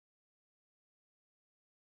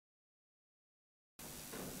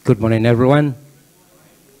Good morning, everyone.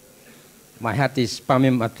 My heart is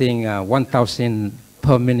pumping, I think, 1,000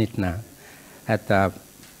 per minute now.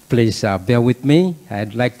 Please bear with me.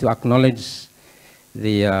 I'd like to acknowledge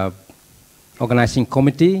the organizing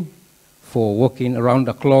committee for working around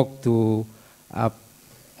the clock to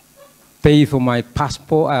pay for my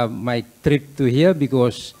passport, my trip to here,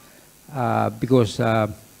 because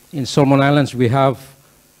in Solomon Islands we have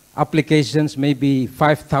applications, maybe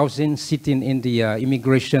 5,000 sitting in the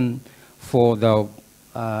immigration for the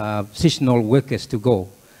seasonal workers to go.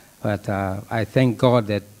 But I thank God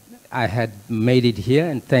that I had made it here,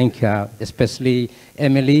 and thank especially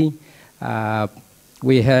Emily.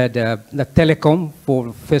 We had the telecom for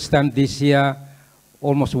the first time this year,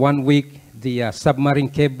 almost 1 week. The submarine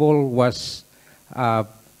cable was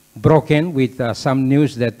broken with some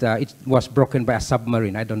news that it was broken by a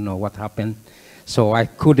submarine. I don't know what happened. So I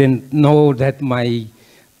couldn't know that my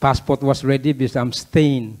passport was ready because I'm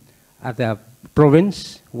staying at the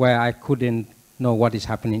province where I couldn't know what is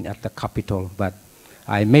happening at the capital. But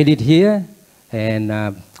I made it here, and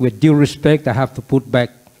with due respect, I have to put back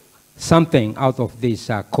something out of this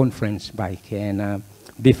conference bike. And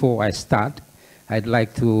before I start, I'd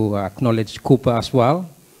like to acknowledge Cooper as well.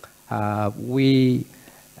 We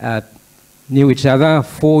knew each other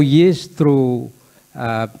 4 years through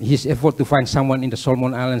his effort to find someone in the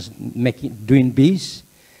Solomon Islands doing bees,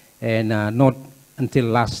 and not until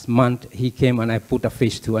last month he came and I put a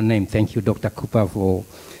face to a name. Thank you, Dr. Cooper, for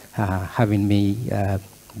having me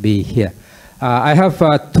be here. I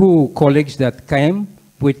have two colleagues that came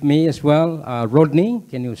with me as well. Rodney,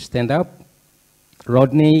 can you stand up?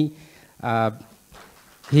 Rodney,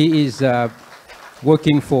 he is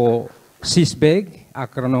working for Suibaea,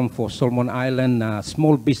 acronym for Solomon Island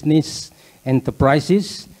Small Business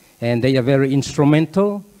Enterprises, and they are very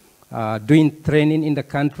instrumental doing training in the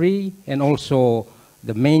country, and also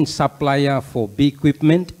the main supplier for bee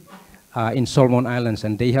equipment in Solomon Islands.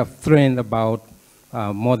 And they have trained about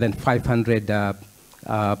more than 500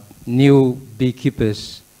 new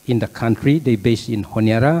beekeepers in the country. They're based in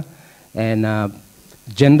Honiara. And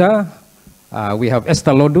gender, we have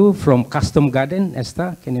Esther Lodu from Custom Garden.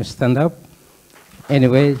 Esther, can you stand up?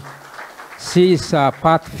 Anyway, she is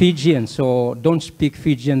part Fijian, so don't speak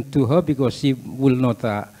Fijian to her because she will not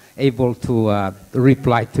able to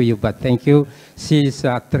reply to you, but thank you. She is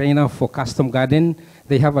a trainer for Custom Garden.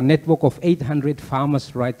 They have a network of 800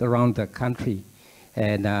 farmers right around the country.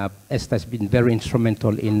 And Esther has been very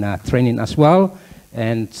instrumental in training as well.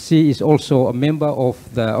 And she is also a member of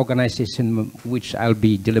the organization which I'll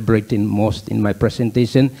be deliberating most in my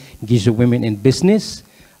presentation, Gizo Women in Business.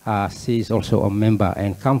 She is also a member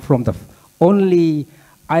and come from the only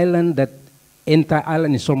island, that entire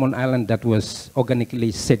island in Solomon Island, that was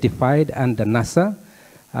organically certified under NASA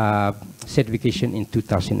certification in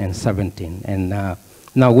 2017. And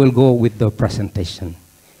now we'll go with the presentation.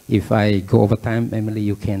 If I go over time, Emily,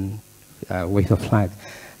 you can wave the flag.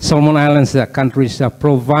 Solomon Islands, the country's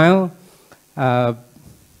profile.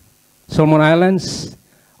 Solomon Islands,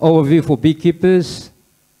 overview for beekeepers.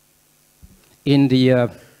 In the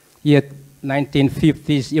year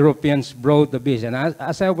 1950s, Europeans brought the bees. And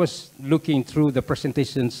as I was looking through the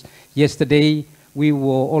presentations yesterday, we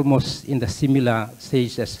were almost in the similar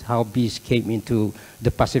stage as how bees came into the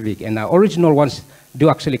Pacific. And our original ones do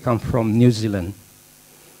actually come from New Zealand.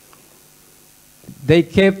 They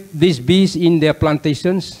kept these bees in their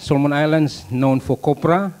plantations, Solomon Islands, known for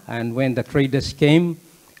copra. And when the traders came,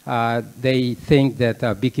 they think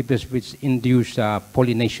that beekeepers would induce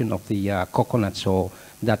pollination of the coconut. So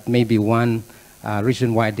that may be one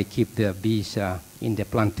reason why they keep the bees in the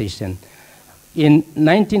plantation. In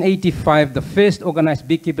 1985, the first organized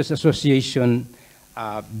Beekeepers Association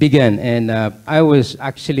began. And I was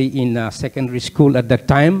actually in secondary school at that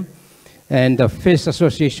time. And the first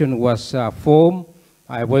association was formed.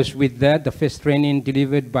 I was with that, the first training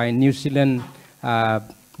delivered by New Zealand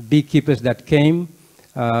beekeepers that came.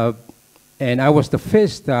 And I was the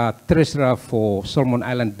first treasurer for Solomon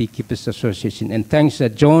Island Beekeepers Association. And thanks,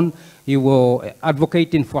 John, you were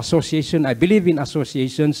advocating for association. I believe in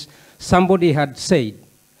associations. Somebody had said,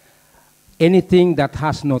 anything that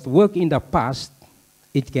has not worked in the past,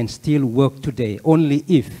 it can still work today, only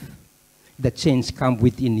if the change comes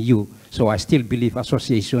within you. So I still believe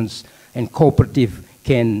associations and cooperative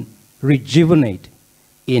can rejuvenate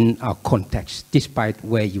in our context, despite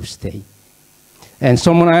where you stay. And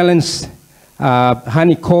Solomon Islands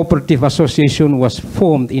Honey Cooperative Association was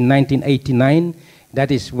formed in 1989.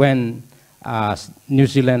 That is when New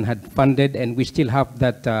Zealand had funded, and we still have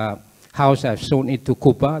that house. I've shown it to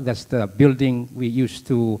Cooper. That's the building we used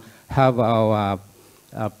to have our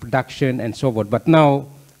production and so forth. But now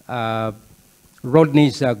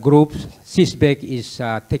Rodney's group, Suibaea, is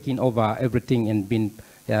taking over everything and been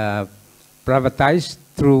privatized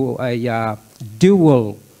through a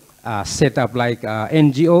dual setup like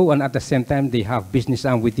NGO, and at the same time they have business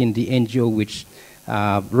arm within the NGO which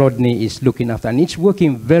Rodney is looking after, and it's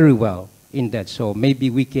working very well in that. So maybe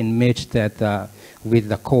we can match that with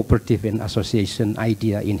the cooperative and association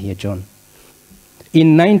idea in here, John.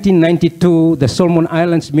 In 1992, the Solomon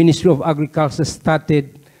Islands Ministry of Agriculture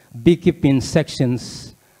started beekeeping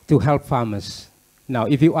sections to help farmers. Now,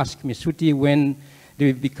 if you ask me, Suti, when did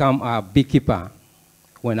you become a beekeeper?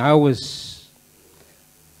 When I was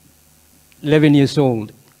 11 years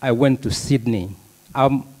old, I went to Sydney.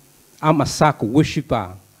 I'm a Sak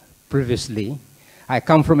worshipper previously. I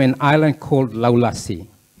come from an island called Laulasi,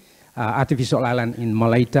 artificial island in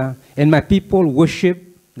Malaita, and my people worship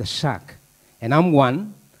the Sak. And I'm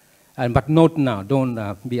one, but not now. Don't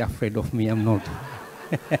be afraid of me, I'm not.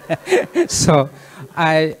 So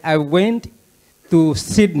I went to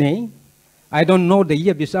Sydney. I don't know the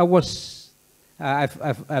year because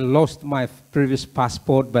I lost my previous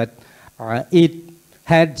passport, but it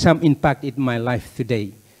had some impact in my life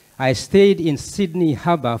today. I stayed in Sydney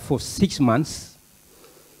Harbour for 6 months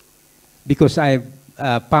because I'm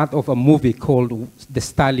part of a movie called The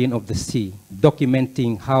Stallion of the Sea,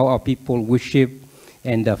 documenting how our people worship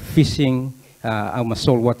and fishing. I'm a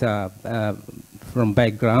saltwater from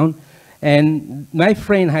background. And my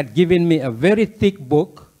friend had given me a very thick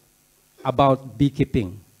book about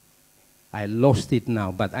beekeeping. I lost it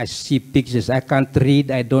now, but I see pictures. I can't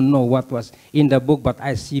read. I don't know what was in the book, but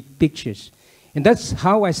I see pictures. And that's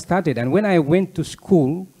how I started. And when I went to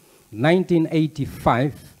school,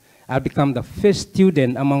 1985, I became the first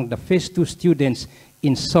student among the first 2 students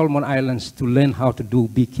in Solomon Islands to learn how to do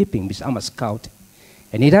beekeeping, because I'm a scout.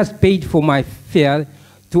 And it has paid for my fare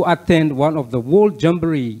to attend one of the World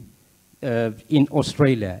Jamboree in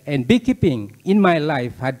Australia. And beekeeping in my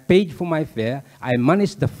life had paid for my fare. I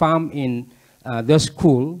managed the farm in the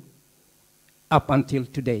school up until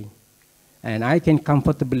today. And I can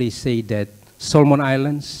comfortably say that Solomon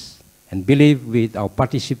Islands, and believe with our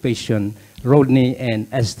participation, Rodney and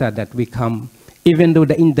Esther, that we come, even though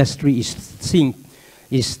the industry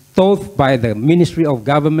is taught by the Ministry of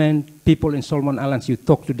Government, people in Solomon Islands, you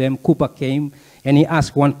talk to them. Cooper came and he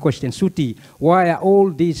asked one question, Suti, why are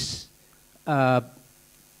all these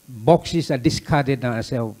boxes are discarded? And I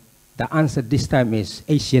said, the answer this time is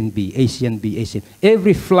Asian bee, Asian bee, Asian.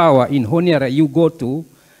 Every flower in Honiara you go to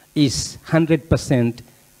is 100%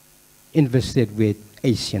 invested with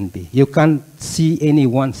Asian bee. You can't see any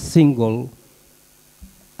one single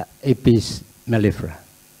Apis mellifera.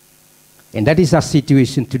 And that is our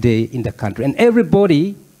situation today in the country. And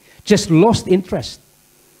everybody just lost interest.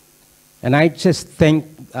 And I just thank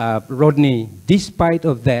Rodney, despite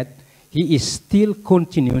of that, he is still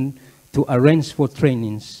continuing to arrange for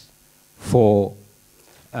trainings for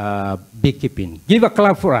beekeeping. Give a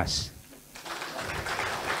clap for us.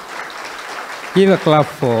 Give a clap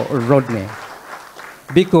for Rodney.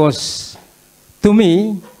 Because to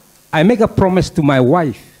me, I make a promise to my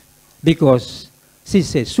wife, because she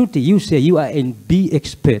said, Suti, you say you are a bee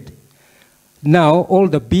expert. Now all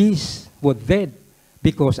the bees were dead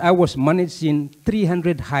because I was managing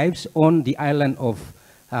 300 hives on the island of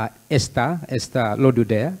Esther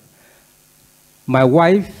Lodudea. My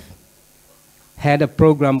wife had a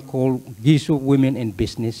program called Gizo Women in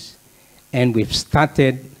Business, and we've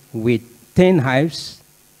started with 10 hives,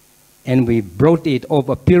 and we brought it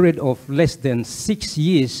over a period of less than 6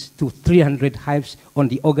 years to 300 hives on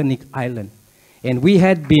the organic island. And we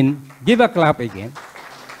had been, give a clap again.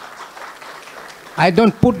 I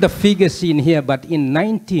don't put the figures in here, but in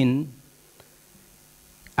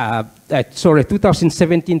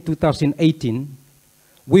 2017, 2018,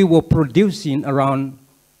 we were producing around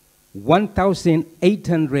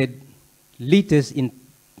 1,800 liters in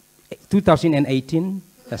 2018,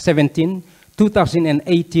 17.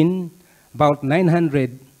 2018, about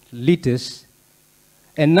 900 liters.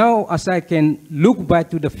 And now, as I can look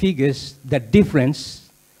back to the figures, the difference,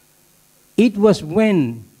 it was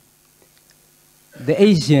when the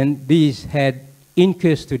Asian bees had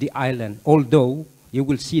increased to the island, although you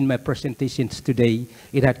will see in my presentations today,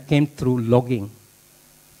 it had came through logging.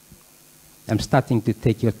 I'm starting to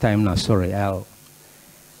take your time now, sorry, Al.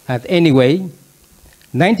 But anyway,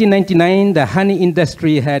 1999, the honey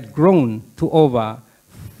industry had grown to over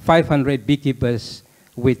 500 beekeepers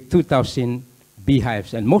with 2,000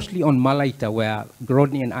 beehives, and mostly on Malaita, where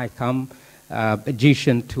Rodney and I come,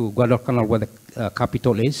 adjacent to Guadalcanal, where the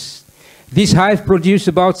capital is. This hive produced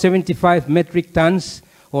about 75 metric tons,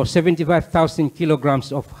 or 75,000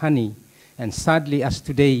 kilograms of honey And sadly, as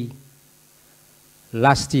today,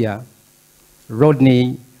 last year,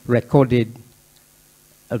 Rodney recorded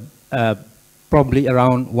probably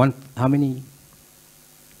around how many?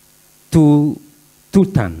 2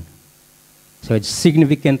 ton. So it's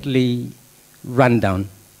significantly run down.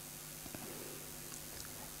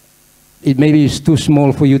 It maybe is too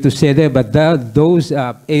small for you to say there, but those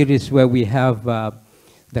are areas where we have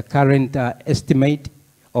the current estimate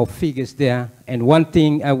of figures there. And one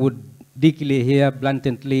thing I would declare here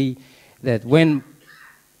bluntly, that when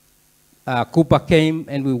Cooper came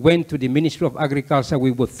and we went to the Ministry of Agriculture,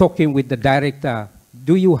 we were talking with the director,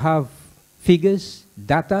 do you have figures,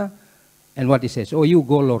 data? And what he says, oh, you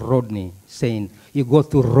go to Rodney, saying, you go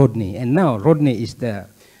to Rodney. And now Rodney is the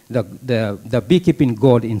beekeeping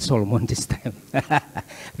god in Solomon this time,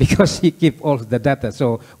 because he keeps all the data.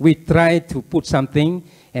 So we try to put something,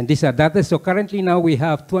 and these are data. So currently now we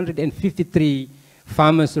have 253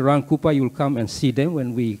 farmers around Cooper. You'll come and see them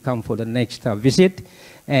when we come for the next visit.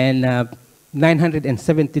 And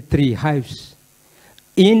 973 hives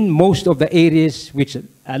in most of the areas which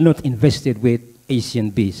are not invested with Asian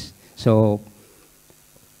bees. So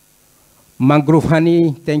mangrove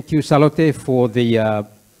honey, thank you, Salote, for the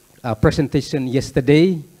presentation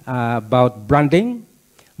yesterday about branding.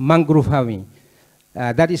 Mangrove honey,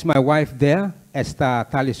 that is my wife there, Esther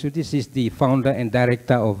Suti. She's the founder and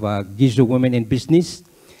director of Gizo Women in Business.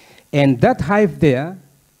 And that hive there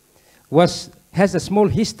has a small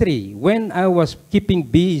history. When I was keeping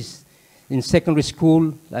bees in secondary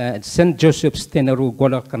school at St. Joseph's, Tenaru,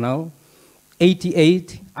 Guadalcanal,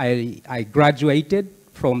 88, I graduated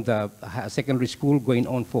from the secondary school, going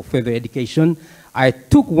on for further education. I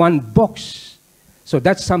took one box, so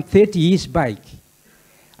that's some 30 years back.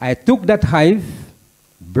 I took that hive,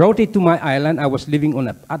 brought it to my island. I was living on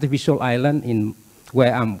an artificial island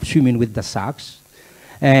where I'm swimming with the sharks.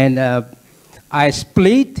 And I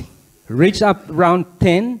split, reached up around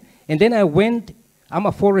 10, and then I went. I'm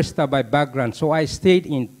a forester by background, so I stayed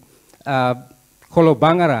in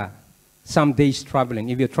Kolobangara, some days traveling.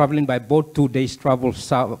 If you're traveling by boat, 2 days travel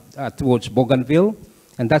south towards Bougainville.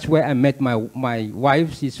 And that's where I met my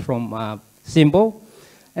wife. She's from Simbo.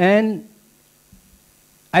 And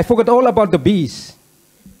I forgot all about the bees,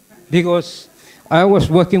 because I was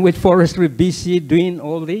working with forestry, BC, doing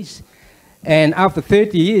all this. And after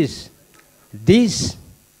 30 years, this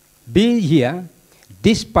bee here,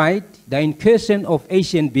 despite the incursion of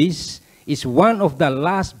Asian bees, is one of the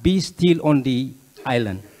last bees still on the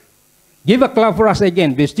island. Give a clap for us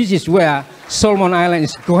again, because this is where Solomon Island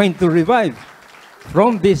is going to revive,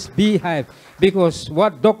 from this beehive. Because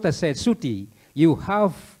what doctor said, Suti, you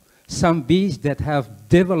have some bees that have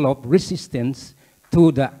developed resistance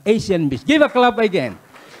to the Asian bees. Give a clap again,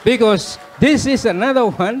 because this is another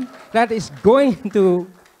one that is going to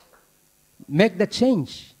make the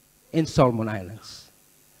change in Solomon Islands.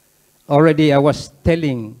 Already I was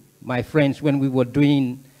telling my friends when we were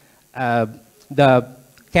doing the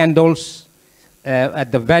candles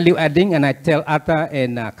at the value adding, and I tell Atta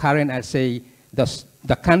and Karen, I say,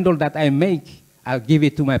 the candle that I make, I'll give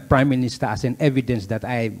it to my Prime Minister as an evidence that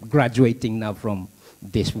I'm graduating now from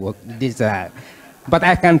this work. But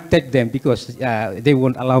I can't take them because they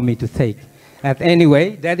won't allow me to take.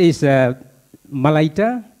 Anyway, that is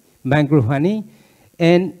Malaita, mangrove honey.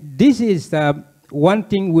 And this is one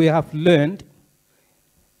thing we have learned.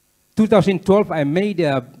 2012, I made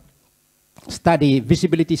a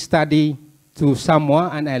visibility study to Samoa,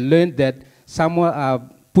 and I learned that Samoa are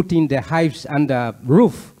putting the hives under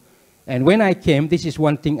roof. And when I came, this is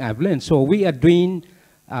one thing I've learned. So we are doing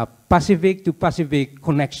Pacific to Pacific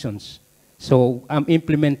connections. So I'm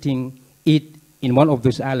implementing it in one of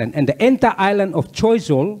those islands. And the entire island of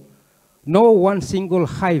Choiseul, no one single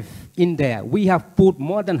hive in there. We have put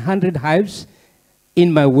more than 100 hives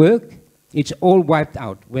in my work. It's all wiped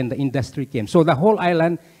out when the industry came. So the whole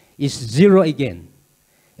island is zero again.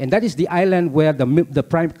 And that is the island where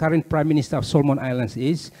the current Prime Minister of Solomon Islands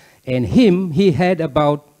is. And he had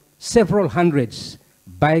about several hundreds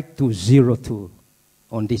back to zero too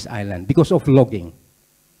on this island because of logging.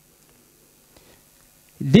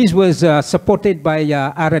 This was supported by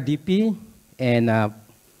RDP, and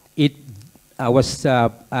it was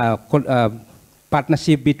a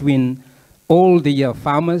partnership between all the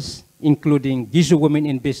farmers, including Gizo Women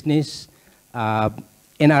in Business,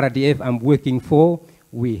 NRDF I'm working for.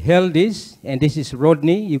 We held this, and this is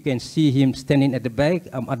Rodney. You can see him standing at the back.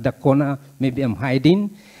 I'm at the corner, maybe I'm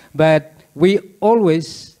hiding. But we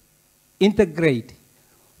always integrate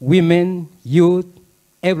women, youth,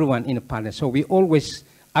 everyone in a partner. So we always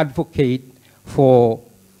advocate for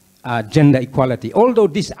gender equality. Although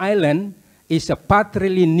this island is a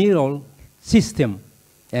patrilineal system.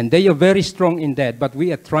 And they are very strong in that, but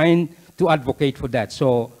we are trying to advocate for that.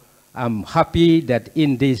 So I'm happy that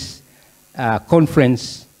in this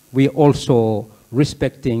conference, we also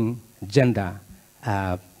respecting gender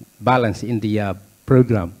balance in the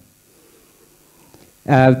program.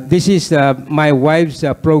 This is my wife's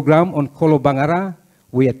program on Kolo Bangara.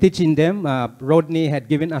 We are teaching them. Rodney had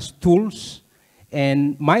given us tools.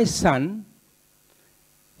 And my son,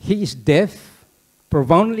 he is deaf,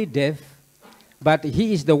 profoundly deaf, but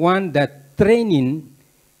he is the one that training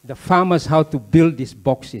the farmers how to build these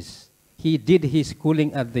boxes. He did his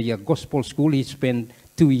schooling at the gospel school. He spent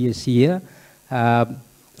 2 years here.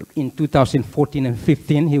 In 2014 and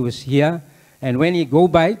 15, he was here. And when he go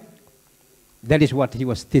back, that is what he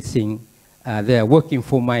was teaching. They're working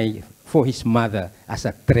for his mother as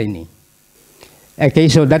a trainee. Okay,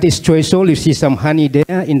 so that is Choiseol. You see some honey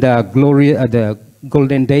there in the glory, the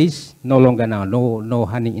golden days. No longer now, no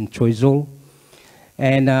honey in Choiseol.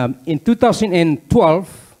 And in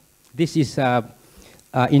 2012, this is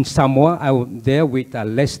in Samoa. I was there with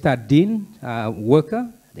Lester Dean,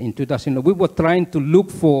 worker. In 2000, we were trying to look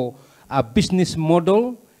for a business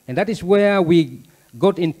model, and that is where we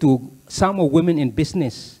got into Samoa women in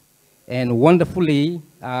business. And wonderfully,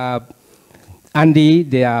 Andy,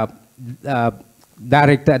 the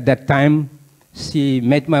director at that time, she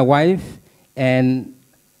met my wife, and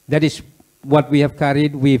that is what we have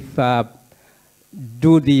carried. We've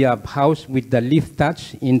do the house with the leaf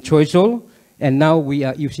touch in Choiseol, and now we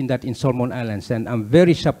are using that in Solomon Islands. And I'm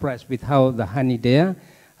very surprised with how the honey there.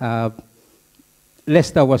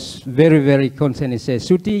 Lester was very, very concerned. He said,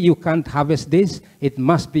 Suti, you can't harvest this. It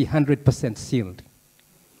must be 100% sealed.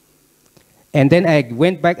 And then I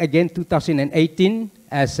went back again 2018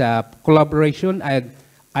 as a collaboration.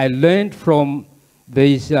 I learned from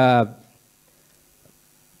this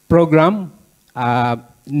program,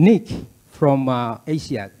 Nick from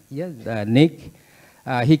Asia. Yeah, Nick.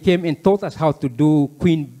 He came and taught us how to do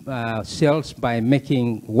queen cells by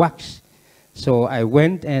making wax. So I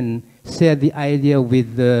went and shared the idea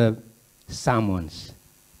with the Samoans,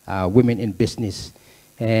 women in business.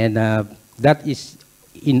 And that is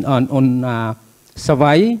on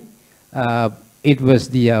Savai. It was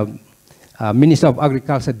the Minister of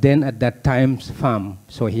Agriculture then at that time's farm.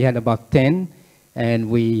 So he had about 10, and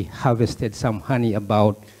we harvested some honey,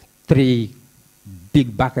 about 3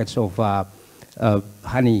 big buckets of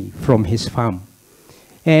honey from his farm.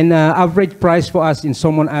 And average price for us in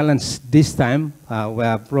Solomon Islands this time,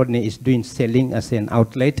 where Rodney is doing selling as an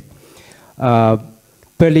outlet,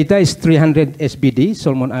 per liter is 300 SBD,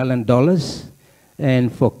 Solomon Island dollars,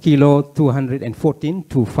 and for kilo 214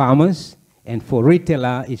 to farmers, and for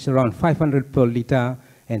retailer it's around 500 per liter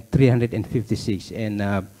and 356.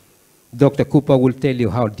 And Dr. Cooper will tell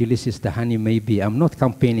you how delicious the honey may be. I'm not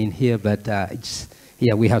campaigning here, but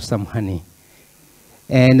yeah, we have some honey.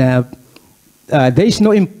 And there is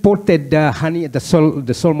no imported honey at the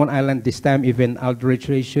Solomon Island this time, even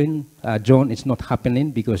adulteration. John, it's not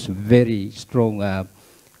happening because very strong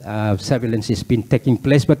surveillance has been taking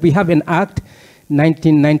place. But we have an act,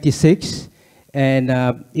 1996, and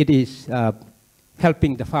it is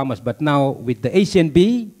helping the farmers. But now with the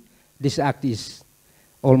ACNB, this act is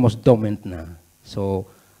almost dormant now. So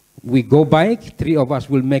we go back, 3 of us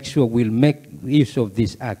will make sure we'll make use of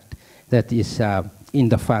this act that is in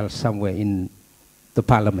the file somewhere in the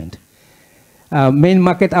Parliament. Main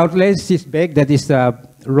market outlets, Suibaea, that is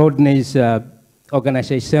Rodney's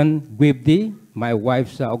organization, WIBD, my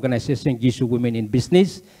wife's organization, Gizo Women in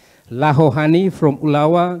Business, Laho Honey from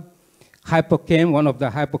Ulawa, Hypochem, one of the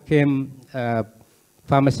Hypochem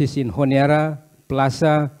pharmacies in Honiara,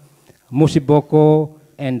 Plaza, Musiboko,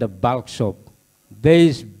 and the bulk shop. There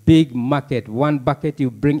is big market. One bucket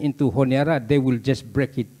you bring into Honiara, they will just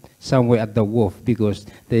break it somewhere at the wharf because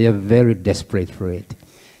they are very desperate for it.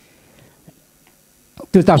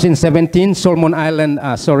 2017, Solomon Island,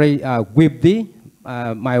 WIBD,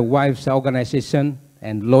 my wife's organization,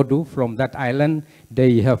 and Lodu from that island,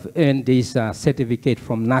 they have earned this certificate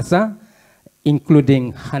from NASA,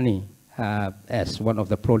 including honey as one of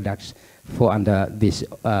the products for under this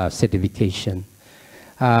certification.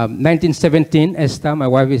 1917, Esther, my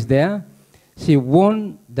wife is there. She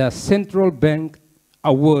won the Central Bank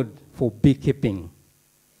Award for beekeeping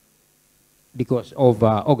because of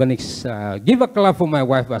organics. Give a clap for my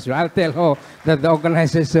wife as well. I'll tell her that the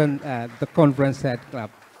organization, the conference had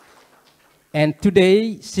clap. And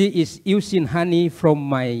today, she is using honey from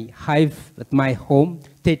my hive at my home,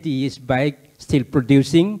 30 years back, still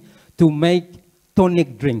producing, to make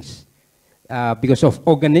tonic drinks. Because of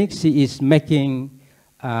organics, she is making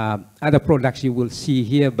other products you will see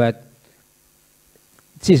here, but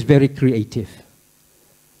She's very creative.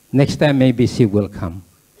 Next time maybe she will come.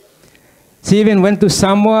 She even went to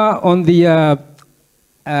Samoa on the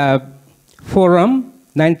forum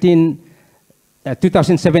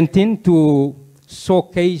 2017 to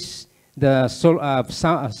showcase the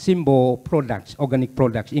Simbo products, organic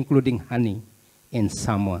products, including honey in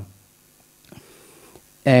Samoa.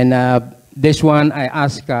 And this one I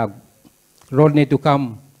asked Rodney to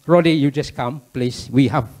come. Rodney, you just come, please. We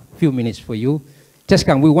have a few minutes for you. Just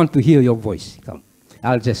come. We want to hear your voice. Come.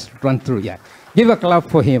 I'll just run through. Yeah. Give a clap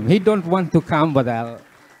for him. He don't want to come, but I'll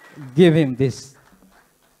give him this.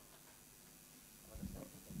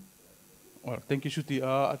 Well, thank you, Suti.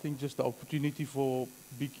 I think just the opportunity for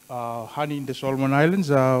big honey in the Solomon Islands.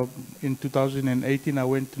 In 2018, I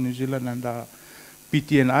went to New Zealand and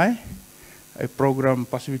PTNI, a program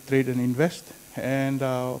Pacific Trade and Invest. And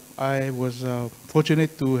I was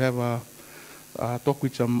fortunate to have a talk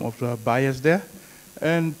with some of the buyers there.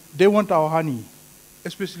 And they want our honey,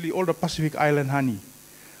 especially all the Pacific Island honey.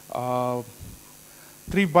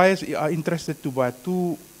 3 buyers are interested to buy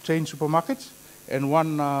 2 chain supermarkets and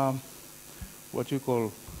 1, what you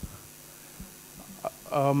call,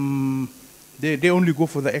 they only go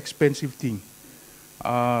for the expensive thing.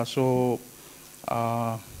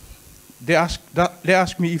 They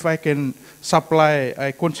ask me if I can supply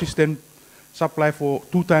a consistent supply for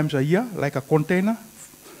 2 times a year, like a container,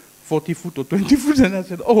 40 foot or 20 foot, and I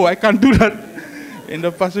said, oh, I can't do that. In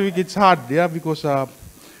the Pacific, it's hard, yeah, because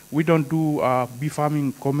we don't do bee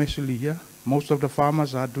farming commercially here. Most of the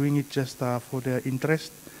farmers are doing it just for their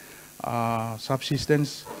interest.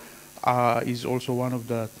 Subsistence is also one of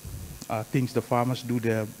the things the farmers do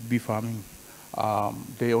their bee farming.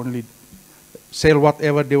 They only sell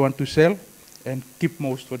whatever they want to sell and keep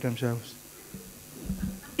most for themselves.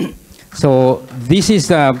 So this is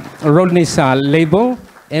Rodney's label,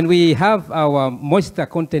 and we have our moisture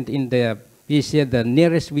content in there. We said the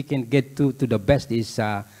nearest we can get to the best is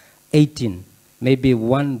 18. Maybe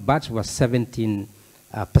one batch was 17%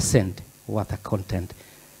 water content.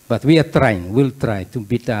 But we are trying, we'll try to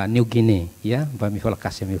beat New Guinea. Yeah?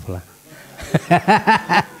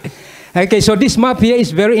 Okay, so this map here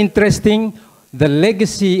is very interesting. The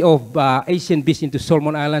legacy of Asian bees into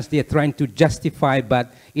Solomon Islands, they are trying to justify,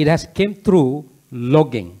 but it has come through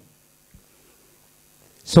logging.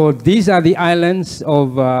 So these are the islands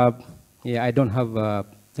of, yeah, I don't have a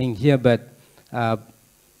thing here, but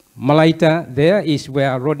Malaita there is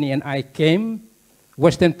where Rodney and I came.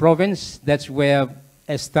 Western Province, that's where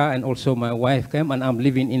Esther and also my wife came, and I'm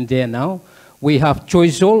living in there now. We have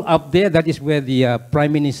Choiseul up there, that is where the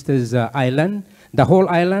Prime Minister's island. The whole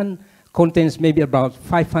island contains maybe about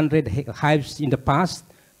 500 hives in the past.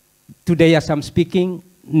 Today, as I'm speaking,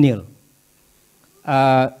 nil.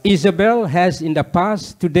 Isabel has in the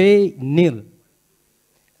past, today, nil.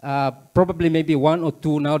 Probably maybe 1 or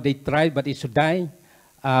 2 now, they tried, but it should die.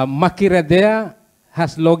 Makira there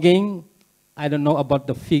has logging. I don't know about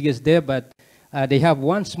the figures there, but they have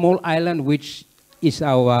one small island, which is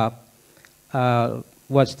our,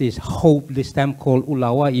 what's this, hope this time called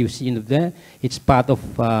Ulawa, you see in there. It's part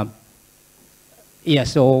of, yeah,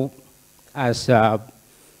 so as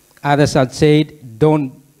others had said,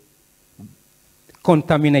 don't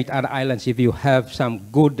contaminate other islands. If you have some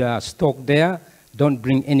good stock there, don't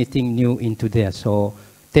bring anything new into there. So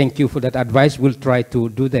thank you for that advice. We'll try to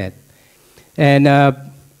do that. And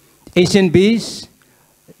Asian bees,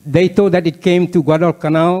 they thought that it came to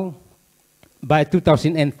Guadalcanal by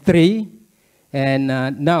 2003. And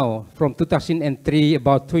now, from 2003,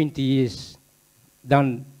 about 20 years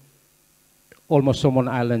down, almost Solomon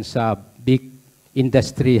Islands, big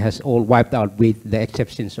industry has all wiped out with the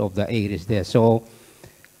exceptions of the areas there. So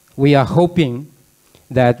we are hoping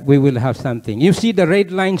that we will have something. You see the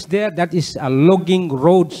red lines there, that is logging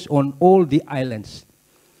roads on all the islands.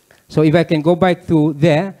 So if I can go back to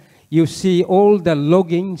there, you see all the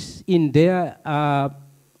loggings in there,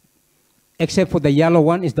 except for the yellow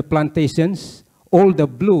one is the plantations. All the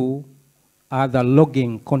blue are the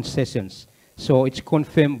logging concessions. So it's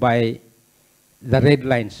confirmed by the red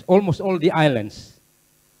lines. Almost all the islands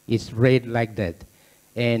is red like that.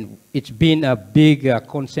 And it's been a big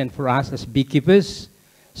concern for us as beekeepers.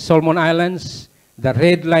 Solomon Islands, the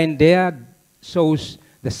red line there shows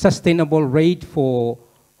the sustainable rate for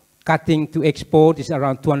cutting to export is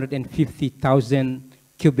around 250,000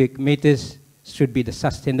 cubic meters should be the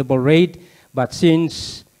sustainable rate. But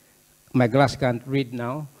since, my glass can't read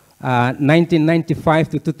now, 1995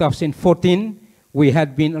 to 2014, we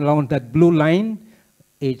had been along that blue line.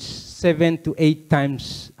 It's 7 to 8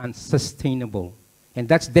 times unsustainable. And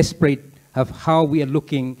that's desperate of how we are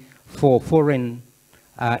looking for foreign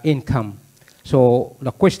income. So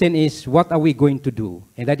the question is, what are we going to do?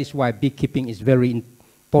 And that is why beekeeping is very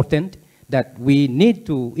important, that we need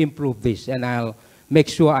to improve this. And I'll make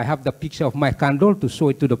sure I have the picture of my candle to show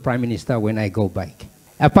it to the Prime Minister when I go back.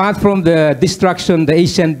 Apart from the destruction the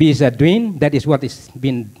Asian bees are doing, that is what has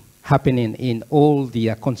been happening in all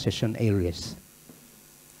the concession areas.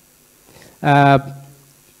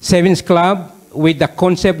 Savings Club, with the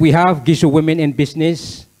concept we have, Gizo Women in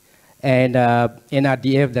Business, and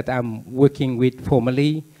NRDF that I'm working with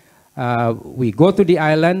formally, we go to the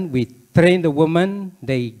island, we train the women,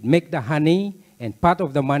 they make the honey, and part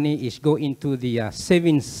of the money is go into the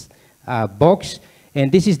savings box. And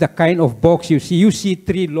this is the kind of box you see. You see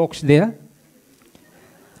 3 locks there.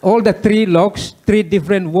 All the 3 locks, 3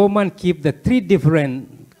 different women keep the 3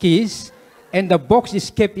 different keys, and the box is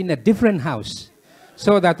kept in a different house.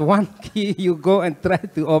 So that one key you go and try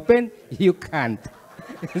to open, you can't.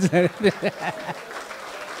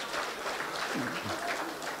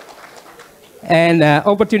 And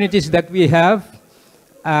opportunities that we have,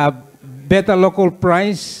 better local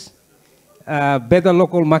price, better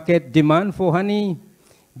local market demand for honey,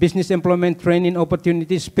 business employment training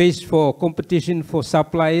opportunities, space for competition for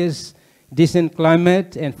suppliers, decent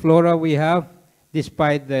climate and flora we have,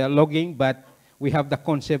 despite the logging, but we have the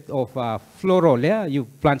concept of floral. Yeah? You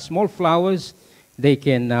plant small flowers, they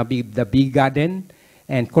can be the bee garden,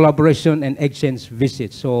 and collaboration and exchange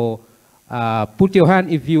visits. So put your hand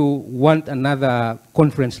if you want another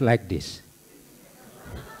conference like this.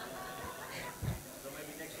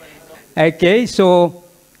 Okay, so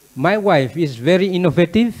my wife is very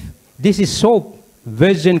innovative. This is soap,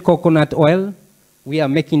 virgin coconut oil. We are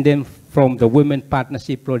making them from the Women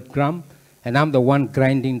Partnership Program, and I'm the one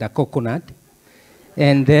grinding the coconut.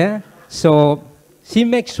 And there, so she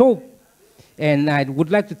makes soap. And I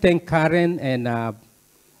would like to thank Karen and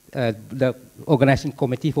the organizing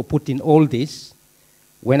committee for putting all this.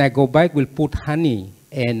 When I go back, we'll put honey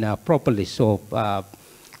and propolis. So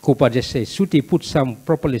Cooper just says, Suti, put some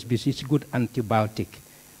propolis because it's good antibiotic.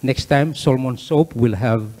 Next time, salmon soap will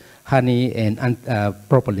have honey and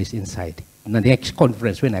propolis inside. In the next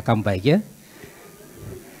conference when I come back, yeah?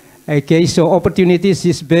 Okay, so opportunities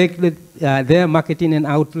is big. Their marketing and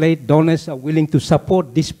outlet donors are willing to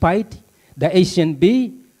support despite the Asian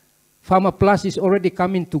bee. Farmer Plus is already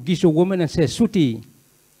coming to Gizo women and says, Suti,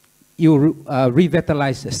 you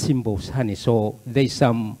revitalize Simbo's honey. So there's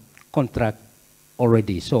some contract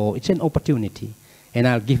already. So it's an opportunity. And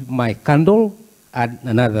I'll give my candle and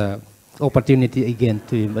another opportunity again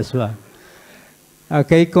to him as well.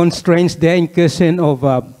 Okay, constraints there, incursion of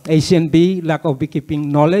Asian bee, lack of beekeeping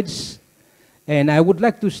knowledge. And I would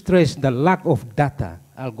like to stress the lack of data.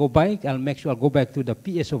 I'll go back, I'll make sure I'll go back to the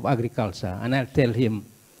PS of Agriculture and I'll tell him,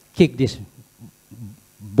 kick this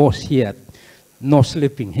boss here, no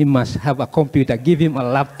sleeping. He must have a computer, give him a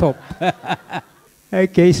laptop.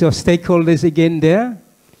 Okay, so stakeholders again there.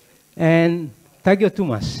 And thank you too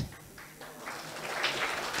much.